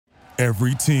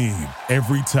Every team,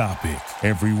 every topic,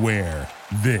 everywhere.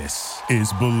 This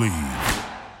is Believe.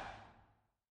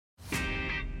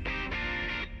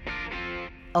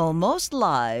 Almost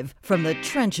live from the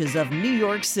trenches of New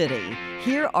York City,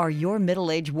 here are your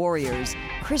middle-aged warriors,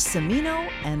 Chris Cimino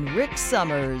and Rick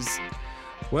Summers.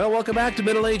 Well, welcome back to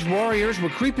Middle-Aged Warriors. We're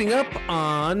creeping up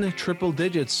on triple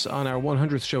digits on our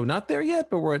 100th show. Not there yet,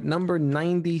 but we're at number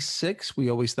 96. We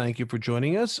always thank you for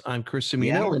joining us. I'm Chris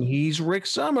Cimino, and he's Rick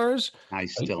Summers. I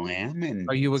still am. And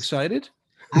are you excited?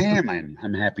 I am.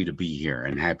 I'm happy to be here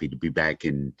and happy to be back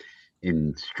in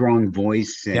strong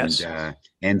voice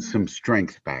and some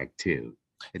strength back too.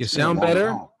 You sound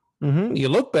better. Mm-hmm. You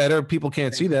look better. People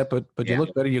can't see that, but you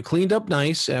look better. You cleaned up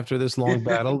nice after this long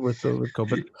battle with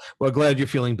COVID. Well, glad you're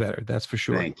feeling better. That's for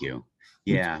sure. Thank you.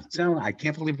 Yeah. So I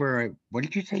can't believe what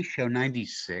did you say? Show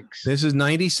 96? This is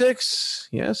 96.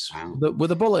 Yes. Wow. With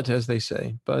a bullet, as they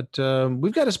say. But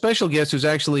we've got a special guest who's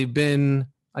actually been,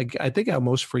 I think, our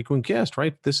most frequent guest,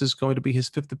 right? This is going to be his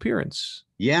 5th appearance.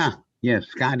 Yeah. Yeah.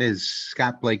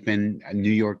 Scott Blakeman, a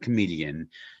New York comedian,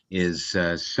 is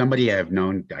somebody I've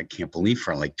known, I can't believe,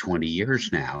 for like 20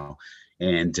 years now.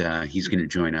 And he's going to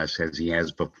join us, as he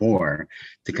has before,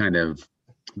 to kind of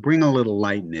bring a little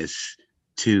lightness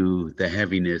to the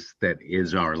heaviness that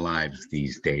is our lives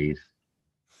these days.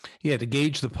 Yeah, to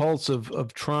gauge the pulse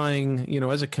of trying,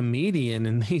 as a comedian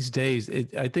in these days,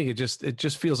 I think it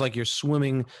just feels like you're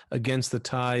swimming against the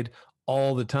tide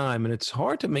all the time, and it's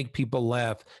hard to make people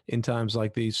laugh in times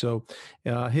like these. So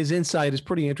his insight is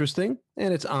pretty interesting,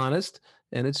 and it's honest,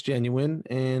 and it's genuine,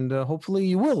 and hopefully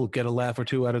you will get a laugh or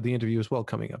two out of the interview as well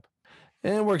coming up.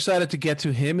 And we're excited to get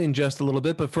to him in just a little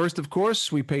bit. But first, of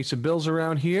course, we pay some bills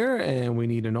around here, and we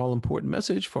need an all-important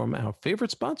message from our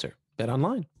favorite sponsor,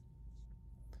 BetOnline.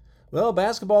 Well,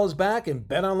 basketball is back, and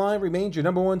BetOnline remains your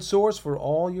number one source for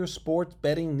all your sports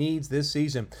betting needs this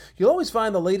season. You'll always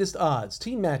find the latest odds,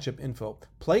 team matchup info,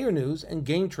 player news, and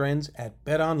game trends at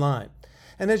BetOnline.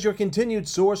 And as your continued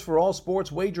source for all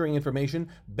sports wagering information,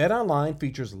 BetOnline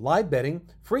features live betting,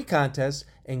 free contests,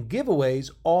 and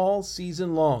giveaways all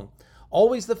season long.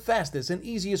 Always the fastest and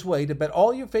easiest way to bet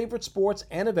all your favorite sports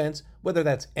and events, whether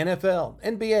that's NFL,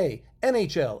 NBA,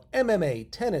 NHL, MMA,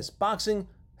 tennis, boxing,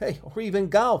 or even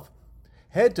golf.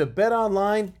 Head to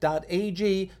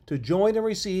betonline.ag to join and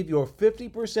receive your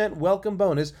 50% welcome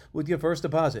bonus with your first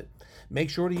deposit. Make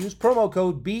sure to use promo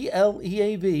code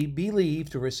BLEAV, BELIEVE,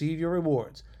 to receive your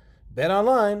rewards. Bet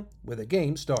online, where the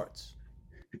game starts.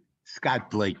 Scott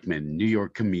Blakeman, New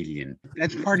York comedian.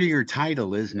 That's part of your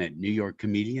title, isn't it? New York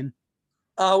comedian?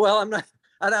 Well,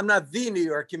 I'm not the New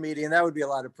York comedian. That would be a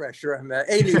lot of pressure. I'm a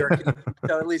New York comedian,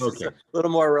 so at least It's a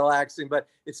little more relaxing. But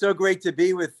it's so great to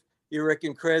be with you, Rick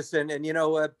and Chris, and we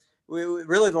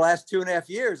really the last 2.5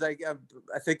 years. I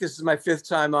think this is my 5th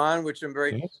time on, which I'm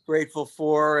very grateful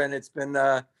for, and it's been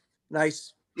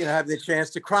nice, having the chance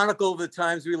to chronicle the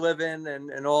times we live in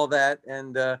and all that.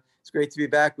 And it's great to be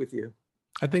back with you.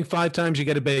 I think 5 times you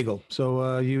get a bagel,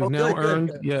 so you've now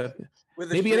earned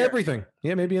maybe in everything.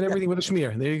 Yeah, maybe in everything with a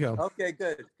schmear. There you go. Okay,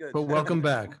 good. But welcome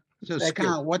back. So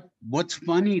Scott, what's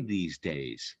funny these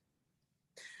days?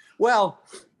 Well,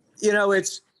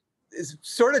 it's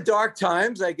sort of dark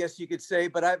times, I guess you could say,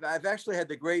 but I've actually had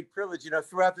the great privilege,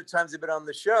 throughout the times I've been on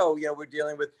the show, we're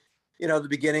dealing with, the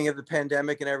beginning of the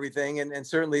pandemic and everything. And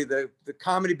certainly the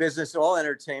comedy business, all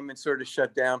entertainment sort of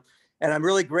shut down. And I'm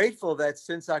really grateful that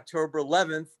since October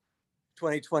 11th,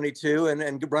 2022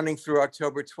 and running through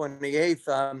October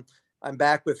 28th, I'm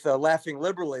back with Laughing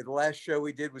Liberally. The last show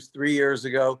we did was 3 years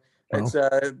ago. Wow. It's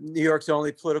New York's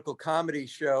only political comedy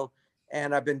show.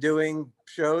 And I've been doing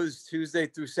shows Tuesday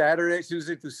through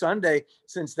Sunday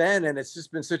since then. And it's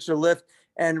just been such a lift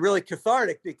and really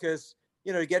cathartic because,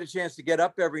 to get a chance to get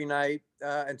up every night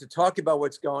and to talk about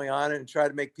what's going on and try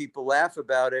to make people laugh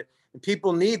about it. And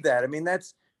people need that. I mean,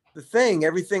 that's the thing.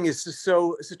 Everything is just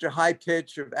such a high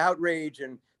pitch of outrage.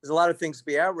 And there's a lot of things to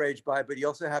be outraged by, but you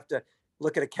also have to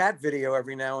look at a cat video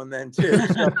every now and then too.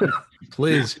 So,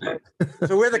 please.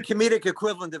 So we're the comedic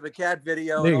equivalent of a cat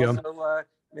video. There you and go. Also,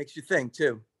 makes you think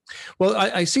too. Well,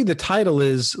 I see the title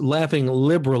is Laughing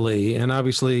Liberally, and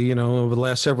obviously, over the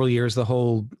last several years, the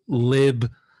whole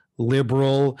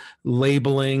liberal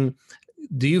labeling.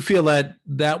 Do you feel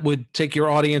that would take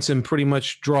your audience and pretty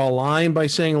much draw a line by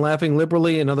saying Laughing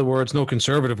Liberally? In other words, no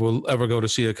conservative will ever go to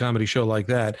see a comedy show like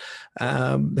that.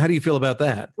 How do you feel about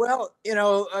that? Well,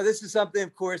 this is something,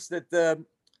 of course, that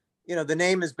the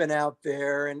name has been out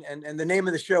there, and the name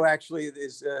of the show actually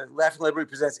is Laughing Liberty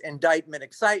presents Indictment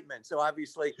Excitement. So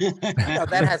obviously,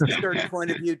 that has a certain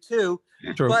point of view too.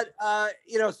 True. But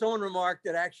someone remarked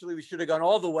that actually we should have gone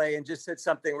all the way and just said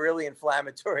something really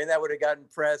inflammatory, and that would have gotten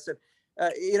press. And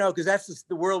because that's just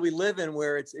the world we live in,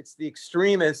 where it's the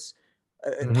extremists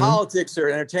in politics or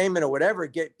entertainment or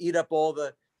whatever eat up all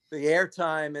the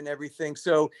airtime and everything.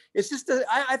 So it's just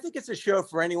I think it's a show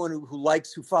for anyone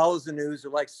who follows the news,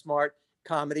 who likes smart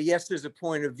comedy. Yes, there's a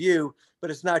point of view, but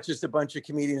it's not just a bunch of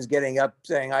comedians getting up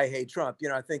saying, I hate Trump.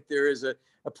 I think there is a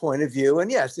point of view.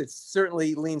 And yes, it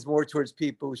certainly leans more towards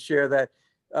people who share that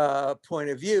point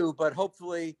of view, but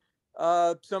hopefully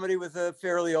somebody with a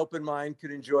fairly open mind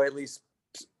could enjoy at least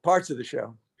parts of the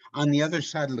show. On the other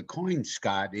side of the coin,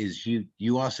 Scott, is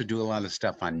you also do a lot of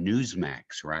stuff on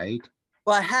Newsmax, right?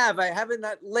 Well, I haven't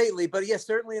not lately, but yes,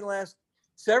 certainly in the last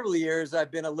several years,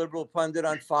 I've been a liberal pundit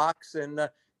on Fox and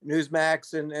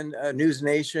Newsmax and News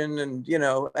Nation, and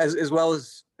as well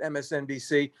as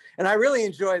MSNBC, and I really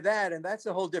enjoy that. And that's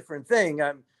a whole different thing.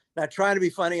 I'm not trying to be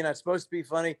funny, and not supposed to be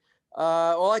funny.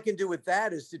 All I can do with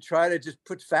that is to try to just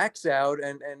put facts out,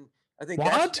 and I think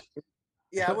what.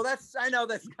 Yeah, well, I know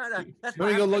that's kind of. Let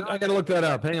me go look. I got to look that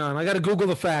up. Hang on. I got to Google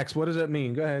the facts. What does that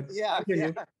mean? Go ahead. Yeah.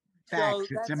 Facts. So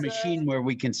it's a machine where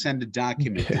we can send a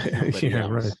document to somebody else.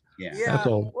 Right. Yeah. That's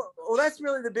all. Well, that's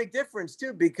really the big difference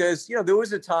too, because there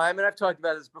was a time, and I've talked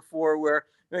about this before, where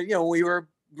we were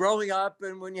growing up,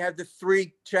 and when you had the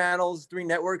 3 channels, 3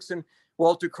 networks, and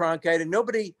Walter Cronkite, and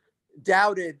nobody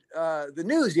doubted the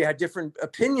news. You had different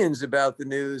opinions about the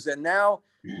news, and now.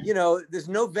 There's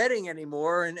no vetting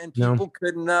anymore, and people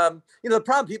couldn't. The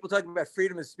problem, people talking about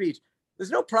freedom of speech.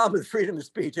 There's no problem with freedom of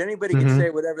speech. Anybody can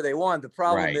say whatever they want. The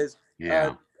problem is,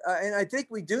 and I think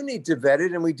we do need to vet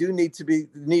it, and we do need to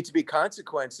be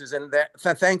consequences. And that,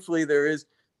 thankfully, there is.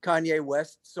 Kanye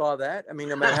West saw that. I mean,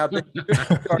 no matter how big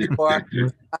you are,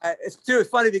 it's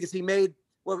funny because he made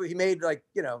like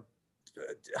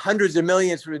hundreds of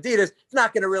millions from Adidas. It's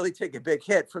not going to really take a big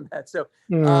hit from that. So,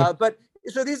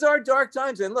 So these are dark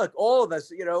times, and look, all of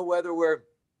us, whether we're,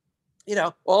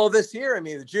 all of us here. I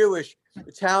mean, the Jewish,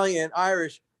 Italian,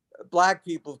 Irish, Black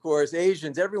people, of course,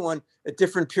 Asians, everyone at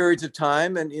different periods of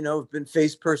time, and have been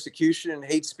faced persecution and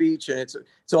hate speech, and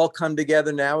it's all come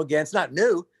together now again. It's not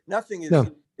new. Nothing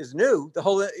is new. The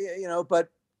whole,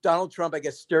 but Donald Trump, I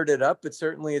guess, stirred it up, but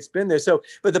certainly it's been there. So,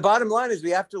 but the bottom line is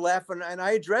we have to laugh, and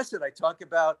I address it. I talk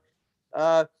about.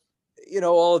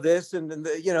 All of this and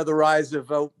the rise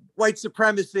of white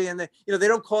supremacy, and they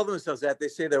don't call themselves that. They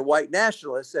say they're white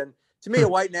nationalists. And to me, a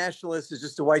white nationalist is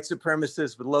just a white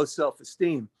supremacist with low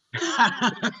self-esteem.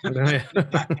 There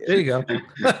you go.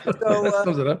 So,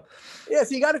 sums it up. Yeah,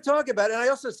 so you got to talk about it. And I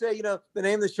also say, the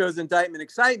name of the show is Indictment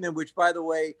Excitement, which, by the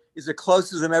way, is the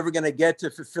closest I'm ever going to get to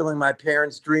fulfilling my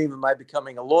parents' dream of my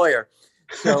becoming a lawyer.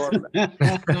 So there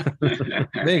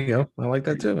you go. I like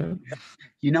that too.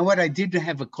 You know what? I did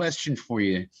have a question for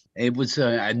you. It was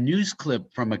a news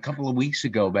clip from a couple of weeks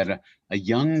ago about a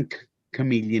young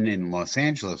comedian in Los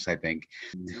Angeles, I think,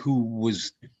 who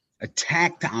was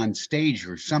attacked on stage,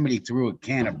 or somebody threw a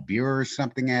can of beer or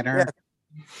something at her. Yeah.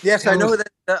 Yes, I know that.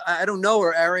 I don't know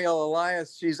her, Ariel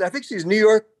Elias. I think she's New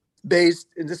York based,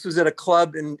 and this was at a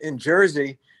club in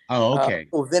Jersey. Oh, okay.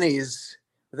 Vinny's,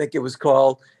 I think it was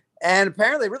called. And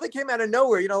apparently it really came out of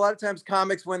nowhere. A lot of times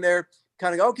comics, when they're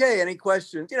kind of, okay, any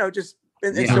questions,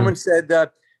 and someone said, did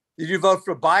you vote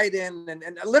for Biden?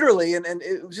 And literally, and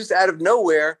it was just out of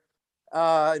nowhere.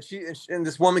 And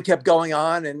this woman kept going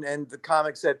on, and the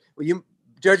comic said, well,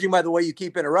 judging by the way you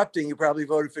keep interrupting, you probably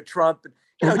voted for Trump.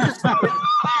 And, just,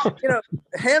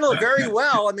 handled it very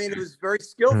well. I mean, it was very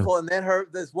skillful. And then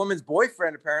this woman's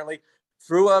boyfriend apparently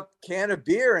threw a can of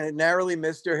beer, and it narrowly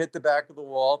missed her, hit the back of the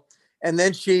wall. And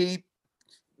then she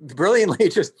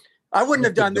brilliantly I wouldn't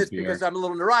have done this because I'm a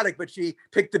little neurotic, but she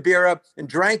picked the beer up and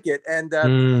drank it. And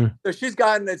so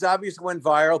it's obviously went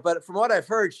viral. But from what I've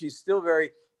heard, she's still very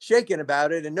shaken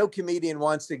about it. And no comedian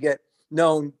wants to get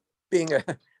known being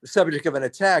the subject of an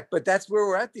attack. But that's where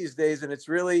we're at these days. And it's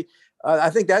really, I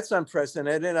think that's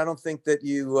unprecedented. I don't think that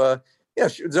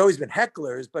there's always been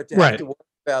hecklers, but to have to worry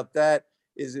about that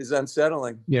is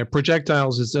unsettling. Yeah,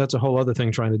 projectiles that's a whole other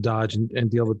thing, trying to dodge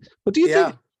and deal with. But do you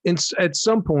think at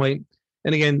some point,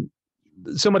 and again,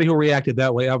 somebody who reacted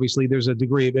that way, obviously there's a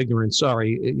degree of ignorance.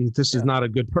 Sorry, this is not a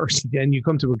good person. And you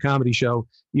come to a comedy show,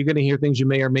 you're going to hear things you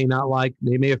may or may not like.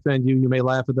 They may offend you. You may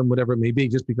laugh at them, whatever it may be,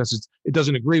 just because it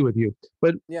doesn't agree with you.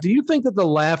 But do you think that the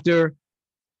laughter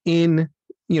in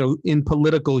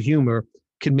political humor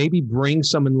can maybe bring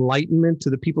some enlightenment to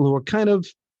the people who are kind of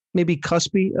maybe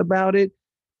cuspy about it?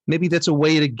 Maybe that's a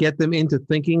way to get them into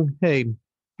thinking, hey,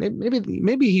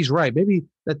 maybe he's right. Maybe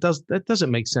that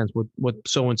doesn't make sense what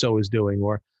so and so is doing,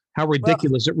 or how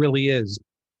ridiculous it really is.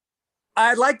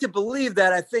 I'd like to believe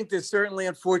that. I think there's certainly,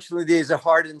 unfortunately, there's a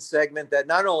hardened segment that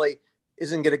not only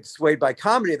isn't getting swayed by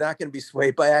comedy, they're not going to be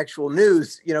swayed by actual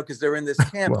news, because they're in this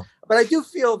camp. Well, but I do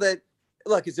feel that,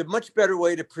 look, it's a much better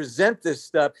way to present this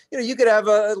stuff. You could have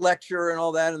a lecture and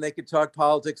all that, and they could talk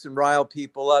politics and rile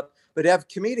people up. But have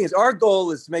comedians, our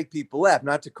goal is to make people laugh,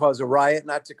 not to cause a riot,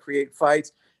 not to create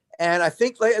fights. And I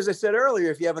think, like, as I said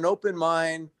earlier, if you have an open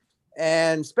mind,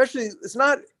 and especially, it's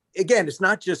not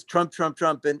just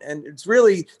Trump. And it's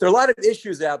really, there are a lot of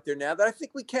issues out there now that I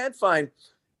think we can find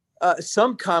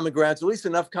some common grounds, at least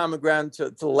enough common ground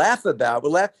to laugh about.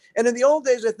 And in the old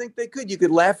days, I think you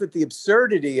could laugh at the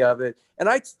absurdity of it. And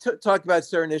I talk about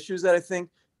certain issues that I think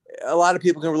a lot of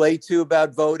people can relate to,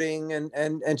 about voting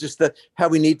and just how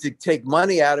we need to take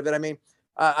money out of it. I mean,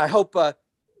 I hope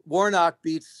Warnock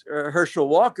beats Herschel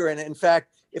Walker. And in fact,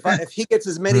 if he gets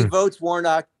as many votes,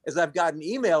 Warnock, as I've gotten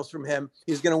emails from him,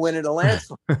 he's going to win in a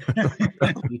landslide.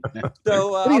 So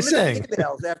what are you saying?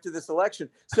 Emails after this election.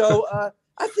 So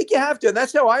I think you have to, and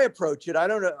that's how I approach it. I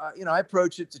don't know, I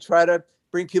approach it to try to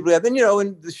bring people together. And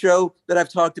in the show that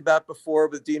I've talked about before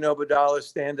with Dino Bodala,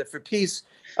 Stand Up for Peace,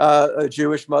 a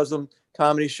Jewish Muslim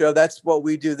comedy show, that's what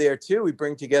we do there too. We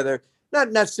bring together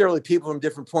not necessarily people from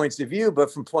different points of view,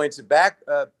 but from points of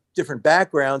different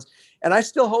backgrounds. And I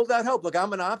still hold out hope. Look,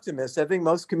 I'm an optimist. I think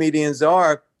most comedians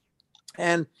are.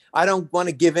 And I don't want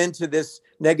to give in to this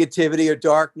negativity or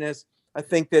darkness. I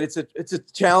think that it's a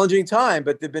challenging time,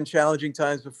 but there've been challenging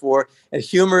times before. And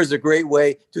humor is a great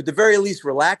way to, at the very least,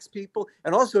 relax people.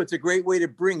 And also, it's a great way to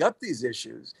bring up these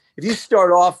issues. If you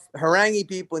start off haranguing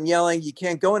people and yelling, you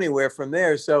can't go anywhere from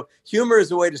there. So humor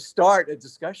is a way to start a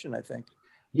discussion, I think.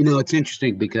 It's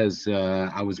interesting because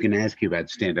I was going to ask you about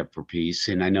Stand Up for Peace.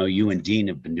 And I know you and Dean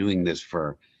have been doing this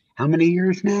for how many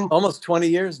years now? Almost 20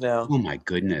 years now. Oh, my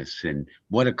goodness. And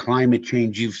what a climate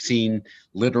change you've seen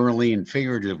literally and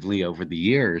figuratively over the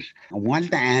years. I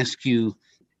wanted to ask you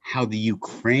how the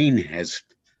Ukraine has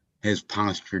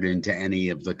postured into any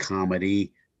of the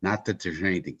comedy. Not that there's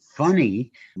anything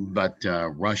funny, but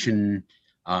Russian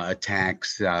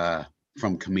attacks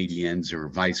from comedians or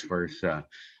vice versa.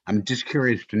 I'm just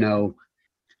curious to know.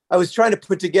 I was trying to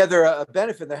put together a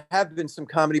benefit. There have been some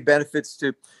comedy benefits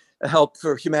to help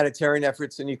for humanitarian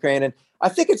efforts in Ukraine. And I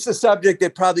think it's a subject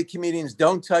that probably comedians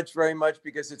don't touch very much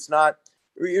because it's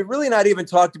really not even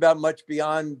talked about much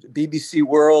beyond BBC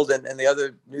World and the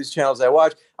other news channels I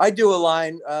watch. I do a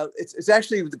line. It's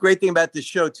actually the great thing about this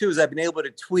show, too, is I've been able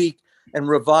to tweak and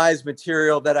revise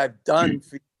material that I've done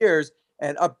for years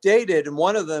and updated. And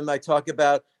one of them I talk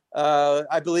about,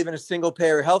 I believe in a single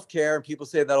payer healthcare, and people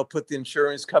say that'll put the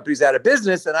insurance companies out of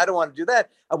business. And I don't want to do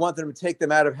that. I want them to take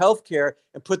them out of healthcare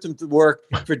and put them to work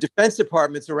for defense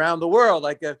departments around the world.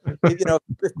 Like, if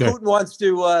Putin wants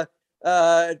to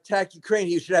attack Ukraine,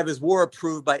 he should have his war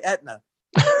approved by Aetna.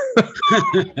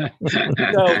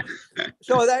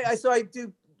 so I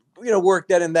do, work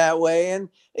that in that way. And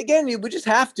again, we just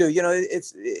have to,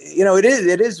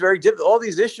 it is very difficult. All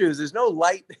these issues, there's no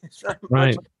light. It's not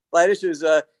right. Light issues.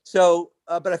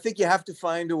 But I think you have to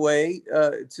find a way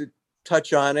to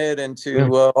touch on it and to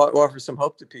offer some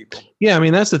hope to people. Yeah, I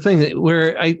mean, that's the thing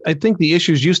where I think the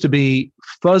issues used to be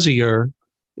fuzzier,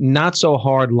 not so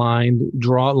hard lined,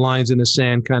 draw lines in the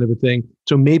sand kind of a thing.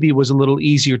 So maybe it was a little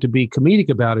easier to be comedic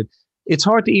about it. It's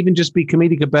hard to even just be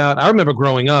comedic about. I remember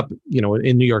growing up,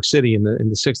 in New York City in the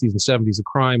 60s and 70s, the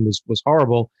crime was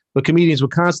horrible, but comedians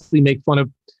would constantly make fun of,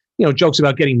 jokes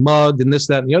about getting mugged and this,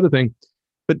 that, and the other thing.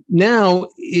 But now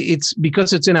it's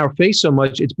because it's in our face so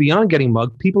much, it's beyond getting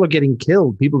mugged. People are getting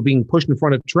killed. People are being pushed in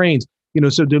front of trains,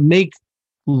 so to make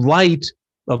light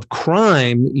of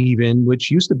crime, even,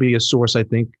 which used to be a source, I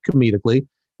think, comedically,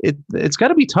 it's got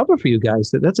to be tougher for you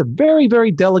guys. That's a very,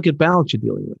 very delicate balance you're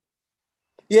dealing with.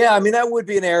 Yeah, I mean, that would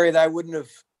be an area that I wouldn't have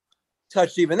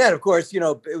touched even then. Of course,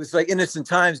 it was like Innocent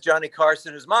Times, Johnny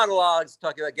Carson, his monologues,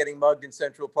 talking about getting mugged in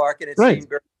Central Park, and it seemed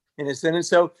very innocent. And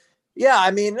so, yeah,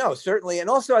 I mean, no, certainly. And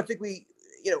also, I think we,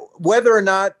 whether or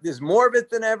not there's more of it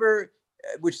than ever,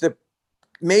 which there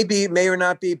may or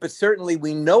not be, but certainly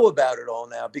we know about it all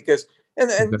now because, and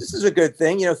this is a good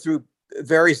thing, through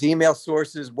various email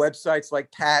sources, websites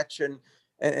like Patch,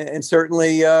 and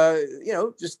certainly,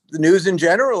 just the news in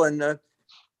general and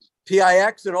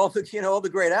PIX and all the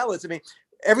great outlets. I mean,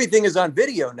 everything is on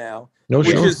video now, which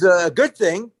is a good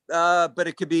thing, but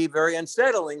it could be very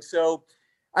unsettling. So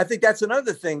I think that's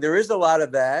another thing. There is a lot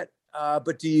of that,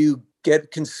 but do you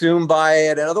get consumed by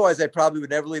it? And otherwise, I probably would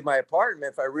never leave my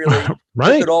apartment if I really took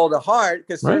it all to heart,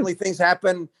 because certainly things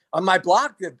happen on my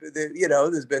block that,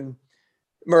 there's been,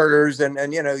 murders, and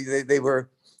they were,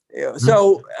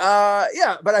 so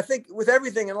yeah. But I think with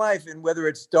everything in life, and whether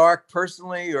it's dark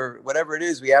personally or whatever it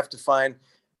is, we have to find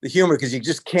the humor, because you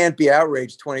just can't be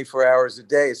outraged 24 hours a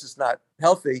day. It's just not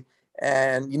healthy,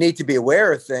 and you need to be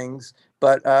aware of things.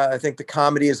 But I think the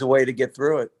comedy is a way to get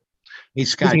through it. Hey,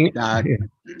 Scott,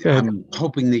 I'm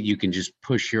hoping that you can just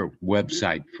push your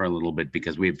website for a little bit,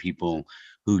 because we have people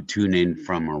who tune in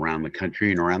from around the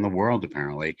country and around the world,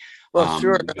 apparently. Well,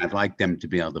 sure. I'd like them to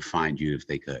be able to find you if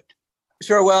they could.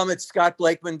 Sure. Well, I'm at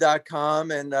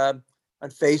scottblakeman.com, and on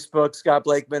Facebook, Scott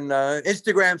Blakeman,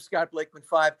 Instagram, Scott Blakeman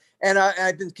 5. And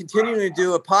I've been continuing to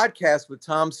do a podcast with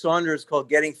Tom Saunders called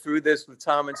Getting Through This with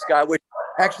Tom and Scott, which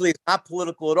actually is not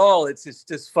political at all. It's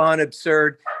just fun,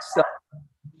 absurd stuff,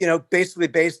 basically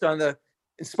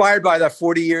inspired by the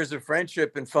 40 years of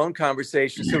friendship and phone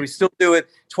conversations. So we still do it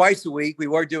twice a week. We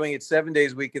were doing it 7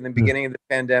 days a week in the beginning of the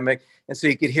pandemic. And so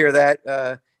you could hear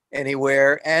that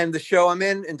anywhere. And the show I'm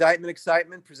in, Indictment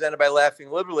Excitement, presented by Laughing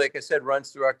Liberally, like I said,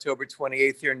 runs through October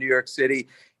 28th here in New York City.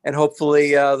 And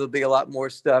hopefully there'll be a lot more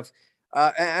stuff.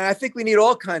 And I think we need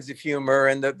all kinds of humor.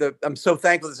 And I'm so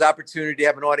thankful for this opportunity to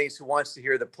have an audience who wants to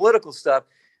hear the political stuff.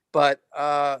 But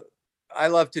I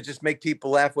love to just make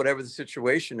people laugh, whatever the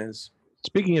situation is.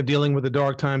 Speaking of dealing with the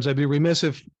dark times, I'd be remiss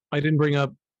if I didn't bring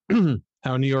up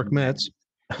our New York Mets.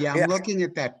 Yeah, I'm looking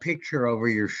at that picture over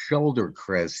your shoulder,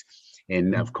 Chris.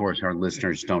 And of course, our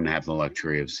listeners don't have the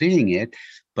luxury of seeing it.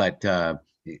 But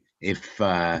if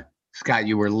Scott,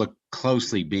 you were to look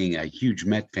closely, being a huge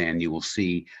Met fan, you will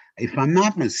see, if I'm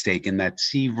not mistaken, that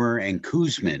Seaver and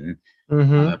Koosman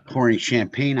pouring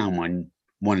champagne on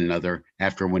one another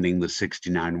after winning the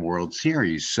 '69 World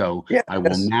Series. So I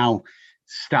will now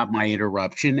stop my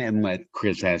interruption and let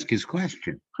Chris ask his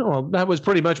question. Well, that was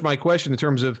pretty much my question in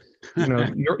terms of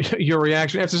your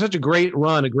reaction after such a great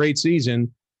run, a great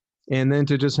season, and then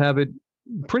to just have it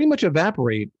pretty much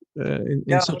evaporate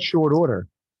in such short order.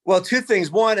 Well, two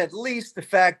things. One, at least the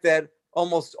fact that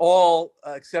almost all,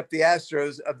 except the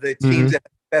Astros, of the teams that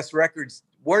have the best records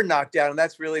were knocked out. And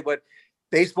that's really what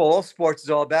baseball, all sports is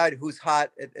all about, who's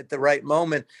hot at the right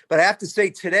moment. But I have to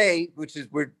say today,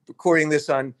 we're recording this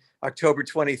on October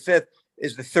 25th,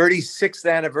 is the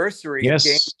 36th anniversary of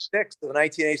Game 6 of the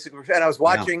 1986. And I was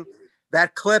watching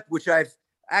that clip, which I've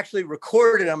actually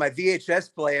recorded on my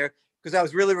VHS player, because I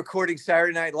was really recording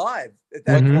Saturday Night Live at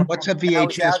that point. What's a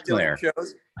VHS player?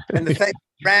 And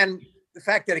the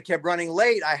fact that it kept running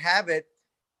late, I have it.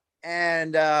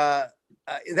 And that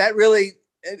really,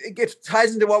 it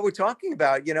ties into what we're talking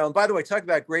about, And by the way, talk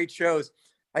about great shows.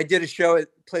 I did a show at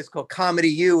a place called Comedy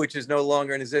U, which is no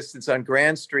longer in existence, on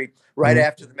Grand Street, right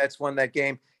after the Mets won that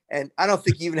game. And I don't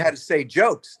think you even had to say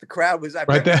jokes. The crowd was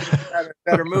right there. in a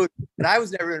better mood. And I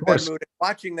was never in a better mood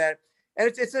watching that. And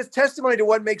it's a testimony to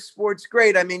what makes sports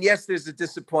great. I mean, yes, there's a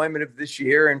disappointment of this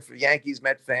year, and for Yankees,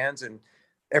 Met fans, and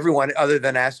everyone other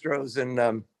than Astros.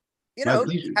 And,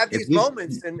 have these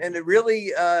moments. And it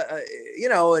really,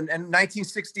 and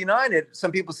 1969,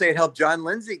 some people say it helped John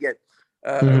Lindsay get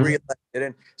reelected.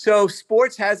 And so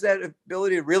sports has that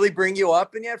ability to really bring you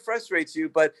up, and yet it frustrates you.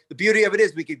 But the beauty of it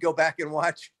is we could go back and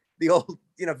watch the old,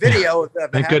 video.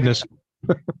 Thank goodness.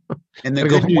 And the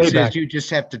good news is you just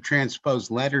have to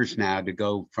transpose letters now to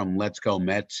go from Let's Go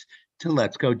Mets to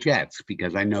Let's Go Jets,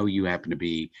 because I know you happen to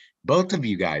be, both of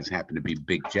you guys happen to be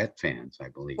big Jet fans, I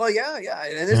believe. Well, yeah.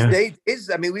 And this day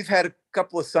is, we've had a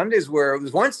couple of Sundays where it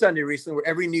was one Sunday recently where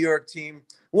every New York team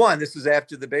won. This was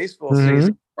after the baseball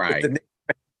season. Right.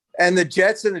 And the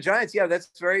Jets and the Giants,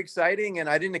 that's very exciting. And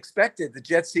I didn't expect it. The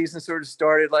Jets season sort of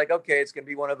started like, okay, it's going to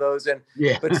be one of those.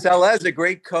 But Saleh's a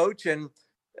great coach, and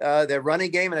their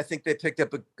running game, and I think they picked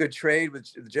up a good trade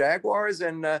with the Jaguars.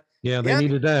 And they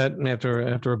needed that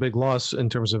after a big loss in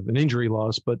terms of an injury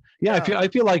loss. But I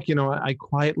feel like I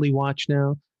quietly watch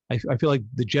now. I feel like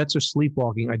the Jets are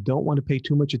sleepwalking. I don't want to pay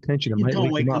too much attention. I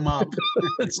might wake them up.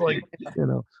 It's like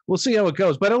we'll see how it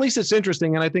goes. But at least it's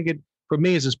interesting, and I think for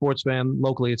me as a sports fan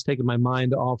locally, it's taken my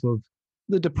mind off of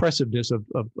the depressiveness of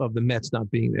the Mets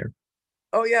not being there.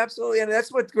 Oh yeah, absolutely. And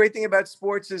that's what the great thing about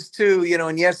sports is too.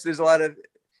 And yes, there's a lot of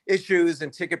issues,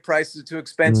 and ticket prices are too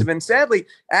expensive, and sadly,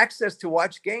 access to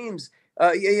watch games.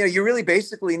 You really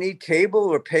basically need cable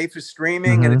or pay for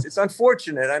streaming, and it's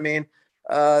unfortunate. I mean,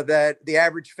 that the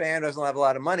average fan doesn't have a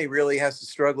lot of money, really has to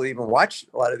struggle to even watch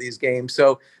a lot of these games.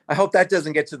 So I hope that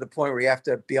doesn't get to the point where you have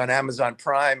to be on Amazon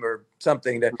Prime or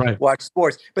something to watch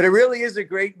sports. But it really is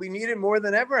we need it more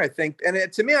than ever, I think.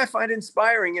 And to me, I find it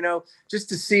inspiring, just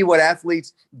to see what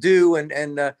athletes do.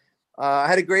 And I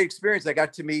had a great experience. I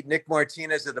got to meet Nick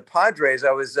Martinez of the Padres.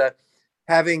 I was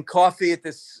having coffee at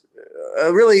this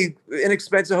a really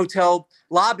inexpensive hotel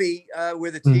lobby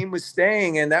where the team was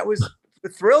staying, and that was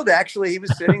thrilled. Actually, he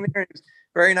was sitting there. And he was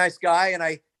a very nice guy,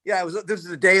 and this was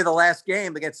the day of the last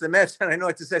game against the Mets, and I know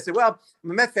what to say. I said, "Well,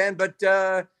 I'm a Met fan, but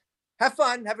have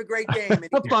fun, have a great game." And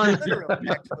Have fun.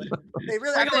 They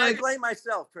really, I blame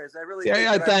myself, Chris. I really.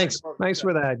 Yeah. Thanks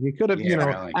for that. You could have,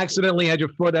 really. accidentally had your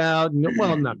foot out.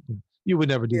 Well, no, you would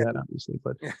never do that, obviously.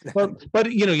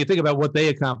 But you think about what they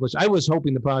accomplished. I was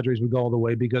hoping the Padres would go all the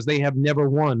way because they have never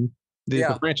won.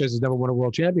 The franchise has never won a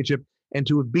world championship, and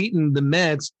to have beaten the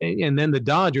Mets and then the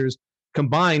Dodgers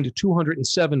combined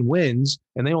 207 wins,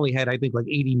 and they only had, I think, like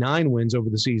 89 wins over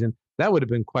the season. That would have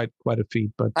been quite a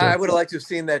feat. But I would have liked to have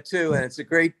seen that too. And it's a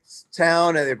great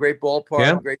town and a great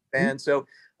ballpark, great fans. So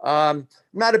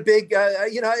not a big,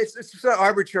 it's sort of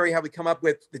arbitrary how we come up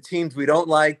with the teams we don't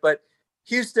like. But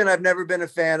Houston, I've never been a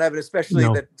fan of, and especially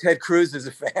that Ted Cruz is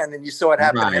a fan, and you saw what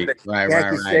happened to him at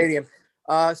Yankee Stadium.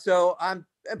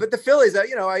 But the Phillies, I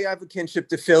have a kinship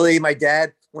to Philly. My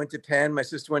dad went to Penn. My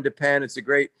sister went to Penn. It's a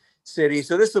great city.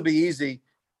 So this will be easy,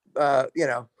 who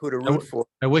to root for.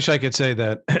 I wish I could say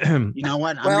that. You know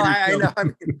what?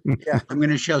 I'm going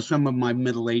to show some of my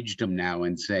middle-agedom now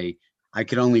and say I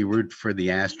could only root for the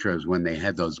Astros when they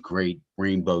had those great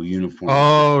rainbow uniforms.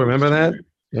 Oh, remember that?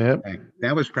 Yeah.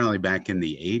 That was probably back in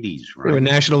the 80s, right? They were a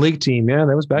National League team. Yeah,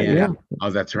 that was back. Yeah. Oh,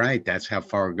 that's right. That's how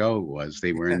far ago it was.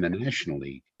 They were in the National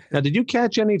League. Now, did you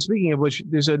catch any? Speaking of which,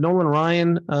 there's a Nolan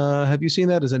Ryan. Have you seen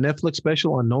that? There's a Netflix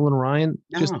special on Nolan Ryan.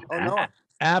 No.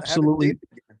 Absolutely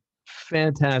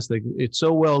fantastic. It's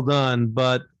so well done.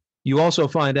 But you also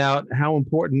find out how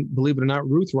important, believe it or not,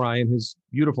 Ruth Ryan, his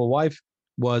beautiful wife,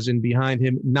 was in behind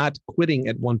him not quitting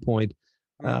at one point.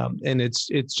 And it's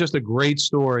just a great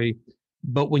story.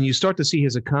 But when you start to see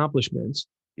his accomplishments,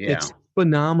 it's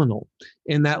phenomenal.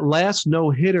 And that last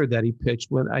no-hitter that he pitched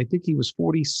when I think he was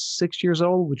 46 years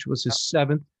old, which was his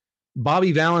seventh,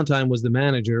 Bobby Valentine was the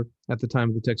manager at the time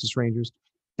of the Texas Rangers.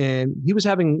 And he was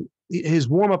having his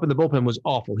warm-up in the bullpen was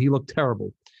awful. He looked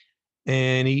terrible.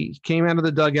 And he came out of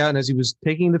the dugout, and as he was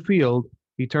taking the field,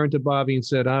 he turned to Bobby and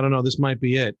said, "I don't know, this might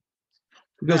be it."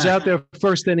 He goes out there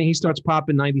first inning, he starts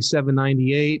popping 97,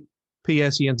 98.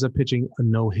 P.S. He ends up pitching a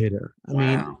no-hitter. I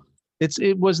mean,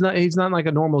 he's not like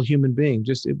a normal human being.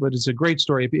 But it's a great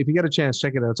story. If you get a chance,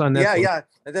 check it out. It's on Netflix. Yeah.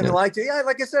 And then like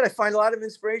I said, I find a lot of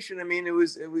inspiration. I mean,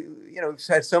 we've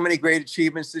had so many great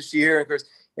achievements this year. Of course,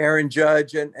 Aaron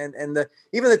Judge and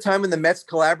even the time when the Mets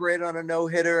collaborated on a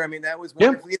no-hitter. I mean, that was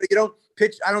wonderful. You don't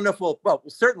pitch. I don't know if we'll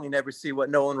certainly never see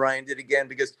what Nolan Ryan did again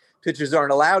because pitchers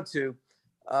aren't allowed to.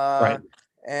 Right.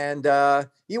 And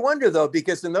you wonder though,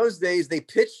 because in those days they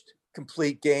pitched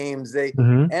complete games. They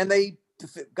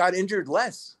got injured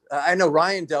less. I know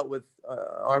Ryan dealt with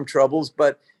arm troubles,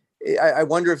 but I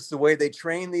wonder if it's the way they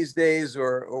train these days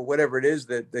or whatever it is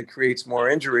that creates more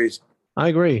injuries. I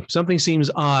agree. Something seems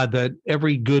odd that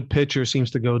every good pitcher seems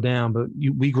to go down, but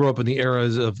we grew up in the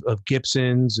eras of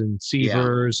Gibsons and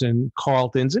Seavers and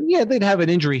Carltons, and they'd have an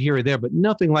injury here or there, but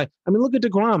nothing like, I mean, look at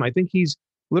DeGrom. I think he's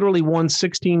literally won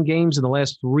 16 games in the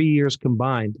last 3 years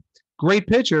combined. Great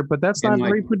pitcher, but that's not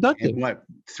very productive. And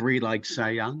 3 like Cy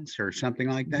Youngs or something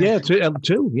like that? Yeah,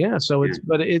 two. Yeah. So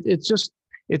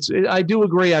I do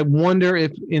agree. I wonder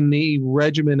if in the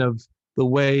regimen of the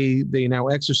way they now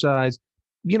exercise,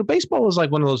 baseball is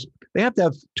like one of those, they have to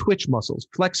have twitch muscles,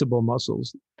 flexible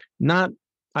muscles, not,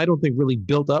 I don't think really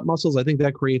built up muscles. I think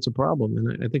that creates a problem.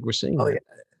 And I think we're seeing that.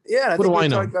 Yeah, I think we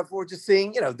talked about before, just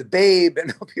seeing, the Babe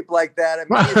and people like that. I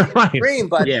mean, he's right. Dream,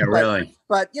 but really.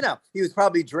 But he was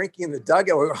probably drinking in the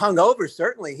dugout or hungover.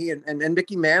 Certainly, he and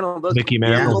Mickey Mantle. Mickey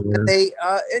Mantle. And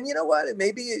and you know what?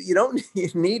 Maybe you don't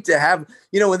need to have,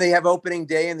 when they have opening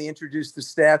day and they introduce the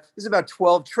staff. There's about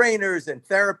 12 trainers and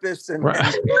therapists and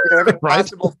every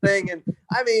possible thing. And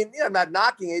I mean, I'm not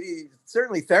knocking it.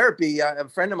 Certainly, therapy. A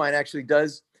friend of mine actually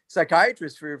does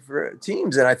psychiatrist for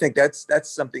teams, and I think that's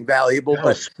something valuable.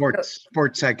 But sports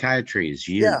psychiatry is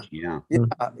huge.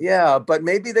 Yeah. But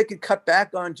maybe they could cut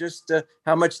back on just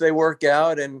how much they work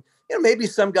out, and maybe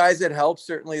some guys that help.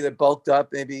 Certainly, that bulked up,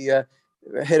 maybe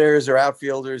hitters or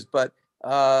outfielders. But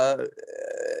and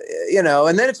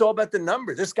then it's all about the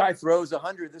number. This guy throws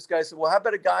 100. This guy said, "Well, how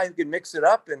about a guy who can mix it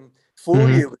up and fool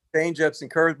you with changeups and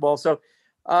curveballs?" So.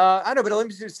 I don't know, but let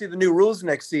me see the new rules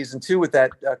next season too with that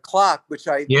clock, which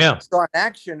I saw in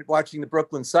action watching the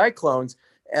Brooklyn Cyclones,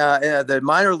 the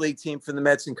minor league team for the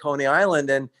Mets in Coney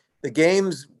Island, and the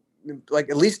games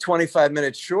like at least 25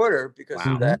 minutes shorter because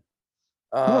of that.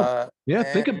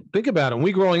 Think about it. When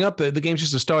we growing up, the games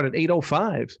used to start at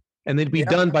 8:05, and they'd be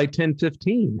done by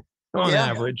 10:15 on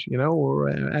average, or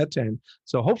at 10.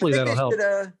 So hopefully that'll help.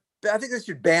 I think they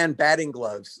should ban batting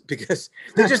gloves because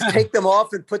they just take them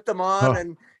off and put them on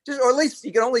and or at least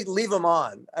you can only leave them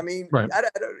on. I mean, right. I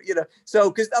don't, so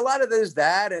because a lot of there's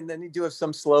that, and then you do have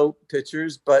some slow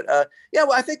pitchers, but yeah,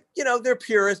 well, I think, they're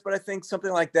purists, but I think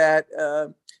something like that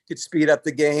could speed up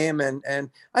the game. And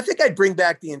I think I'd bring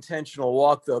back the intentional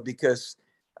walk though, because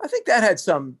I think that had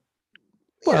some,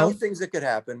 things that could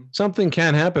happen. Something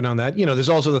can happen on that. There's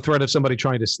also the threat of somebody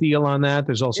trying to steal on that.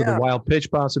 There's also the wild pitch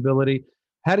possibility.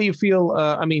 How do you feel?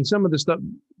 I mean, some of the stuff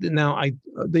now,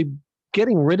 they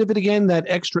getting rid of it again, that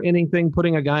extra inning thing,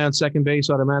 putting a guy on second base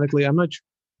automatically. I'm not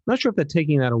sure if they're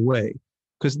taking that away,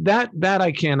 because that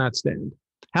I cannot stand.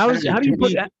 How do you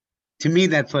put that? To me,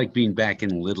 that's like being back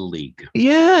in Little League.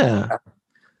 Yeah.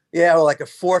 Yeah, well, like a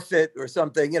forfeit or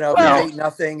something, if it's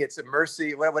 8-0, it's a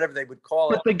mercy, whatever they would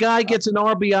call it. But the guy gets an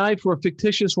RBI for a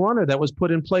fictitious runner that was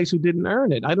put in place who didn't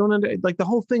earn it. I don't understand. Like, the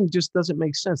whole thing just doesn't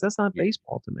make sense. That's not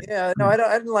baseball to me. Yeah, no, I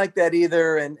didn't like that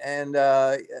either. And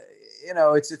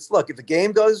it's look, if the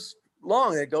game goes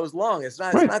long, it goes long. It's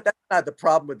not, that's not the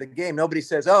problem with the game. Nobody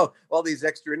says, all these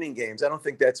extra inning games. I don't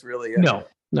think that's really an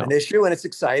issue, and it's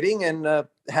exciting and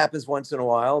happens once in a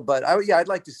while. But I'd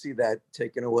like to see that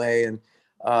taken away.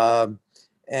 But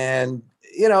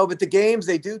the games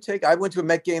they do take. I went to a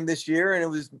Met game this year, and it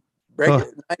was 9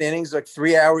 innings, like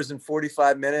 3 hours and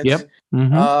 45 minutes. Yep.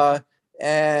 Mm-hmm.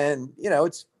 And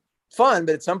it's fun,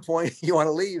 but at some point you want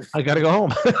to leave. I got to go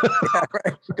home. Yeah,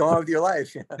 right. Go on with your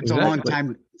life. Yeah. It's a long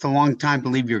time. It's a long time to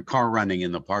leave your car running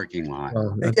in the parking lot.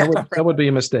 That would be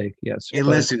a mistake. Yes. Hey,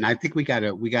 listen, I think we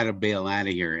gotta bail out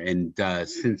of here. And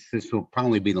since this will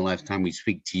probably be the last time we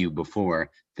speak to you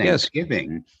before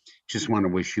Thanksgiving, just want to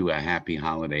wish you a happy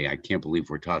holiday. I can't believe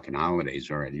we're talking holidays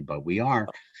already, but we are.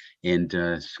 And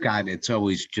Scott, it's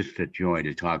always just a joy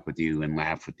to talk with you and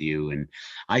laugh with you. And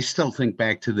I still think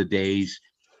back to the days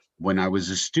when I was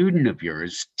a student of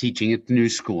yours teaching at the New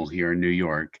School here in New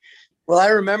York. Well, I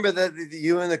remember that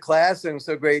you in the class, and it was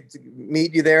so great to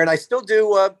meet you there. And I still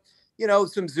do,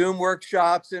 some Zoom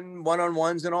workshops and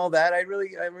one-on-ones and all that. I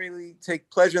really take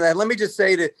pleasure in that. Let me just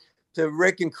say to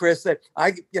Rick and Chris that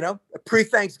a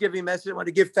pre-Thanksgiving message. I want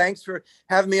to give thanks for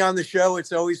having me on the show.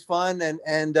 It's always fun.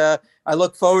 And I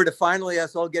look forward to finally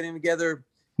us all getting together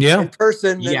in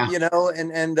person,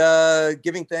 and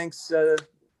giving thanks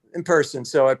in person.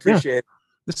 So I appreciate it.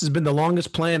 This has been the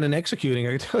longest plan in executing,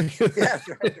 I can tell you. Yeah,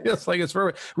 It's like it's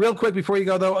perfect. Real quick before you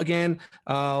go, though, again,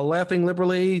 Laughing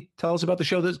Liberally. Tell us about the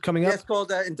show that's coming up. It's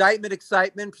called Indictment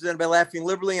Excitement, presented by Laughing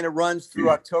Liberally, and it runs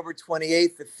through October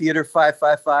 28th at Theater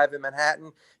 555 in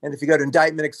Manhattan. And if you go to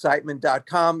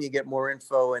indictmentexcitement.com, you get more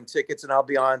info and tickets, and I'll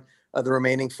be on the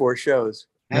remaining 4 shows.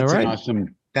 That's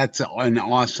awesome. That's an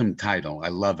awesome title. I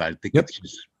love it. I think it's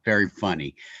just very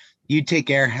funny. You take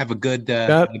care. Have a good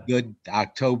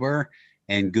October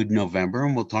and good November,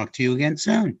 and we'll talk to you again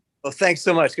soon. Well, thanks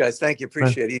so much, guys. Thank you.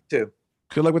 Appreciate it. You too.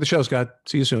 Good luck with the show, Scott.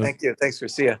 See you soon. Thank you. Thanks for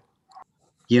seeing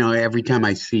you. Every time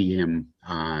I see him,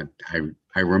 I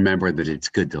remember that it's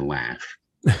good to laugh.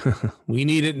 We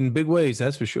need it in big ways,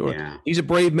 that's for sure. Yeah. He's a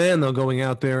brave man, though, going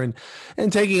out there and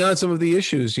taking on some of the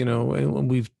issues,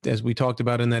 and as we talked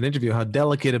about in that interview, how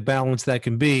delicate a balance that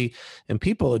can be. And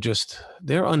people are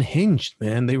they're unhinged,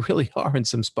 man. They really are in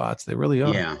some spots. They really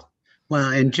are. Yeah.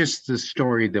 Well, and just the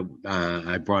story that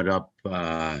I brought up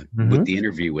with the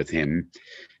interview with him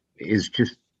is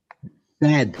just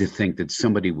sad to think that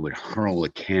somebody would hurl a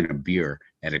can of beer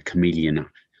at a comedian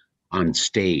on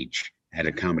stage at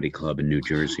a comedy club in New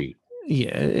Jersey. Yeah,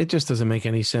 it just doesn't make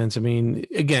any sense. I mean,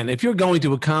 again, if you're going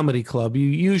to a comedy club, you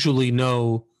usually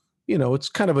know, it's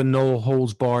kind of a no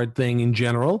holds barred thing in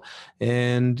general,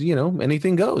 and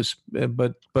anything goes.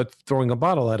 But throwing a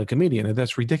bottle at a comedian,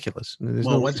 that's ridiculous. It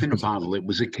wasn't a bottle; it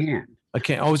was a can. A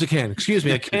can. Oh, it was a can. Excuse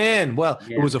me, a can. Well,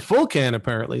 It was a full can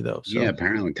apparently, though. So. Yeah,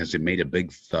 apparently, because it made a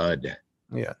big thud.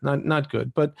 Yeah, not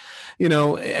good. But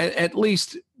at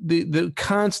least the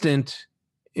constant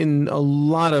in a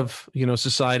lot of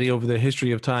society over the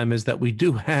history of time is that we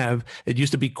do have, it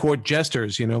used to be court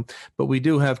jesters, but we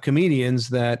do have comedians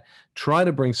that try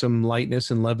to bring some lightness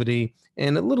and levity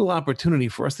and a little opportunity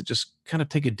for us to just kind of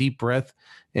take a deep breath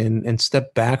and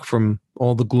step back from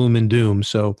all the gloom and doom.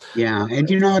 So yeah, and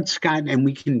what, Scott, and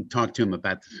we can talk to him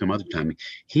about this some other time.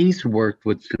 He's worked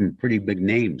with some pretty big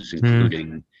names,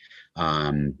 including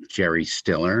Jerry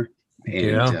Stiller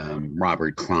and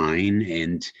Robert Klein,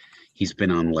 and he's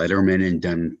been on Letterman and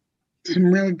done some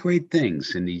really great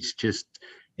things. And he's just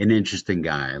an interesting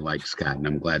guy. I like Scott, and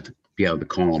I'm glad to be able to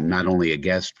call him not only a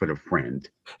guest, but a friend.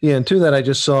 Yeah, and to that, I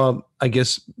just saw, I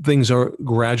guess things are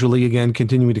gradually, again,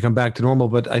 continuing to come back to normal.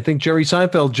 But I think Jerry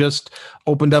Seinfeld just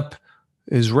opened up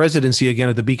his residency again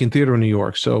at the Beacon Theater in New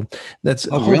York. So that's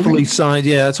hopefully really? signs.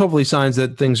 Yeah, it's hopefully signs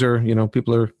that things are,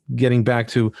 people are getting back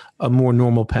to a more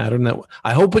normal pattern that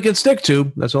I hope we can stick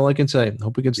to. That's all I can say. I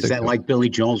hope we can stick to. Is that like Billy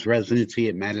Joel's residency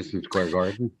at Madison Square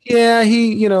Garden? Yeah,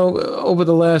 he, over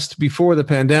before the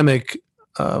pandemic,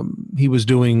 he was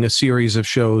doing a series of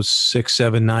shows,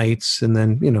 6-7 nights, and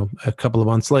then, a couple of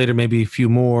months later, maybe a few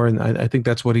more. And I think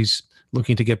that's what he's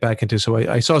looking to get back into. So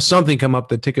I saw something come up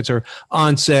that tickets are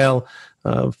on sale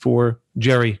for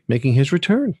Jerry making his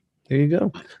return. There you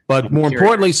go. But more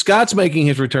importantly, Scott's making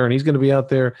his return. He's going to be out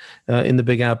there in the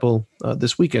Big Apple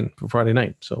this weekend for Friday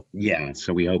night. So yeah.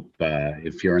 So we hope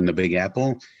if you're in the Big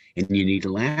Apple and you need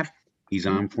to laugh, he's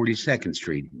on 42nd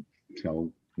Street.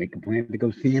 So make a plan to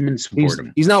go see him and support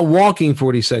him. He's not walking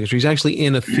 42nd Street. He's actually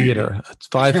in a theater. It's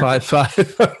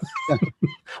 555.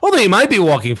 Although he might be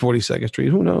walking 42nd Street.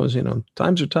 Who knows?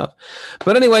 Times are tough.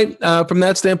 But anyway, from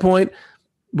that standpoint,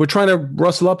 we're trying to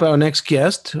rustle up our next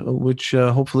guest, which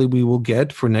hopefully we will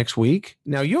get for next week.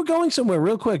 Now you're going somewhere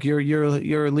real quick.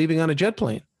 You're leaving on a jet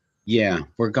plane. Yeah,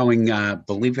 we're going.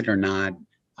 Believe it or not,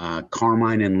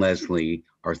 Carmine and Leslie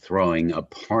are throwing a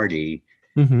party,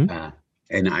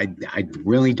 and I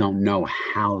really don't know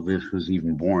how this was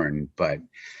even born, but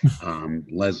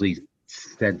Leslie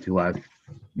said to us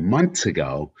months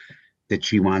ago that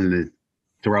she wanted to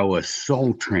throw a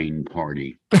Soul Train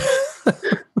party.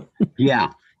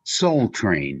 Yeah. Soul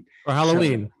Train for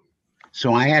Halloween.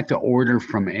 So I had to order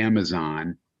from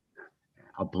Amazon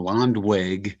a blonde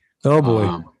wig. Oh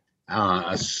boy.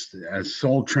 A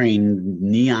Soul Train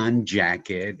neon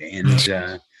jacket, and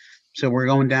so we're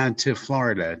going down to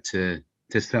Florida to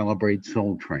celebrate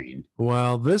Soul Train.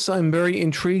 Well, this I'm very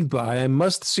intrigued by. I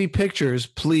must see pictures,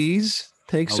 please.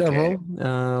 Take several.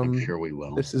 I'm sure we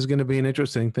will. This is going to be an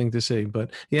interesting thing to see.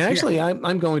 But yeah, actually, yeah.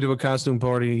 I'm going to a costume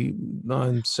party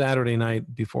on Saturday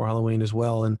night before Halloween as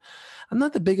well. And I'm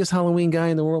not the biggest Halloween guy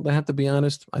in the world, I have to be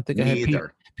honest. I think I had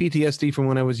PTSD from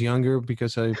when I was younger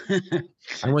because I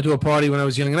went to a party when I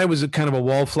was young, and I was kind of a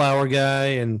wallflower guy,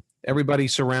 and everybody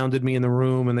surrounded me in the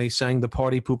room, and they sang the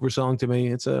Party Pooper song to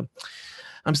me.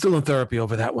 I'm still in therapy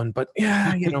over that one. But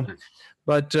yeah,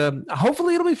 But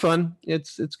hopefully it'll be fun.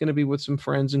 It's going to be with some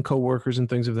friends and coworkers and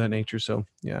things of that nature. So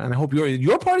yeah, and I hope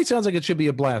your party sounds like it should be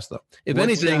a blast, though. If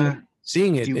anything,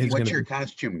 seeing it is what's your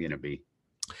costume going to be?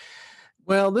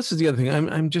 Well, this is the other thing.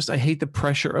 I hate the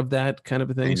pressure of that kind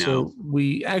of a thing. So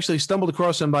we actually stumbled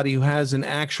across somebody who has an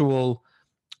actual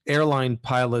airline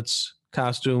pilot's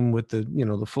costume with the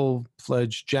the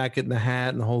full-fledged jacket and the hat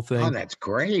and the whole thing. Oh, that's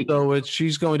great. So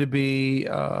she's going to be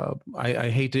I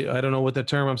don't know what the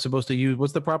term I'm supposed to use.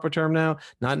 What's the proper term now?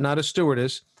 Not a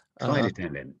stewardess. Flight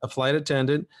attendant. A flight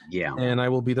attendant. Yeah. And I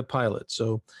will be the pilot.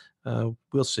 So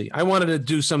we'll see. I wanted to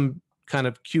do some kind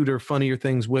of cuter, funnier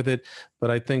things with it, but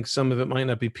I think some of it might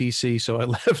not be PC, so I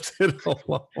left it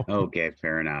alone. Okay,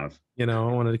 fair enough. I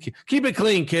wanted to keep it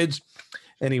clean, kids.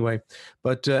 Anyway,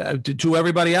 but to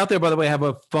everybody out there, by the way, have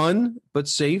a fun but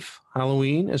safe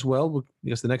Halloween as well.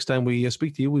 Because the next time we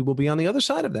speak to you, we will be on the other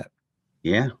side of that.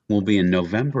 Yeah, we'll be in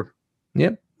November.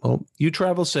 Yep. Well, you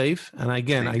travel safe. And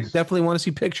again, thanks. I definitely want to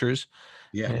see pictures.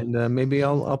 Yeah. And maybe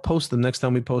I'll post them next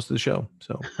time we post the show.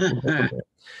 So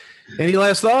any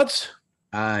last thoughts?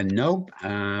 Nope.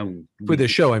 For the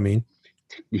show, I mean.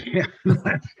 Yeah.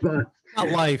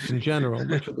 Not life in general.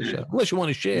 Unless you want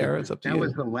to share, it's up to you. That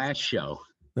was the last show.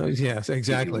 Oh, yes,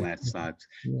 exactly. Last thoughts.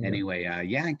 Yeah. Anyway,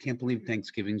 I can't believe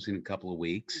Thanksgiving's in a couple of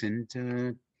weeks, and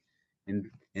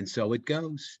so it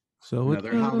goes. So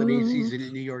another holiday season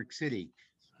in New York City.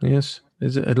 Yes,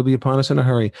 it'll be upon us in a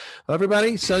hurry. Well,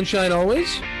 everybody, sunshine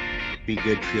always. Be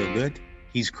good, feel good.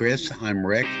 He's Chris. I'm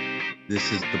Rick.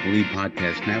 This is the Believe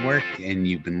Podcast Network, and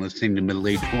you've been listening to Middle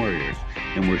Age Warriors,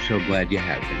 and we're so glad you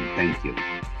have been. Thank you.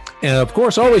 And of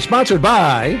course, always sponsored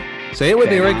by, say it with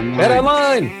me, Rick,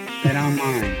 BetOnline.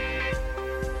 BetOnline.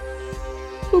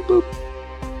 Boop, boop.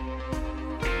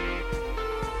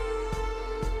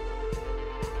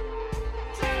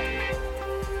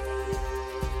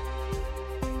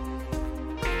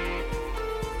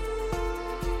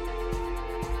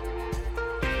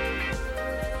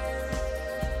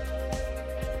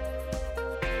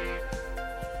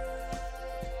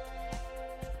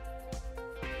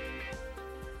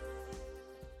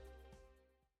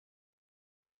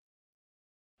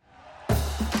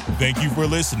 Thank you for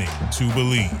listening to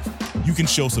Believe. You can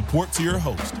show support to your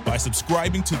host by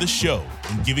subscribing to the show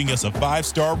and giving us a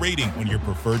 5-star rating on your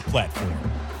preferred platform.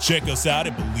 Check us out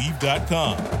at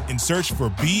Believe.com and search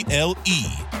for BLEAV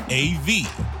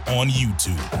on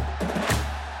YouTube.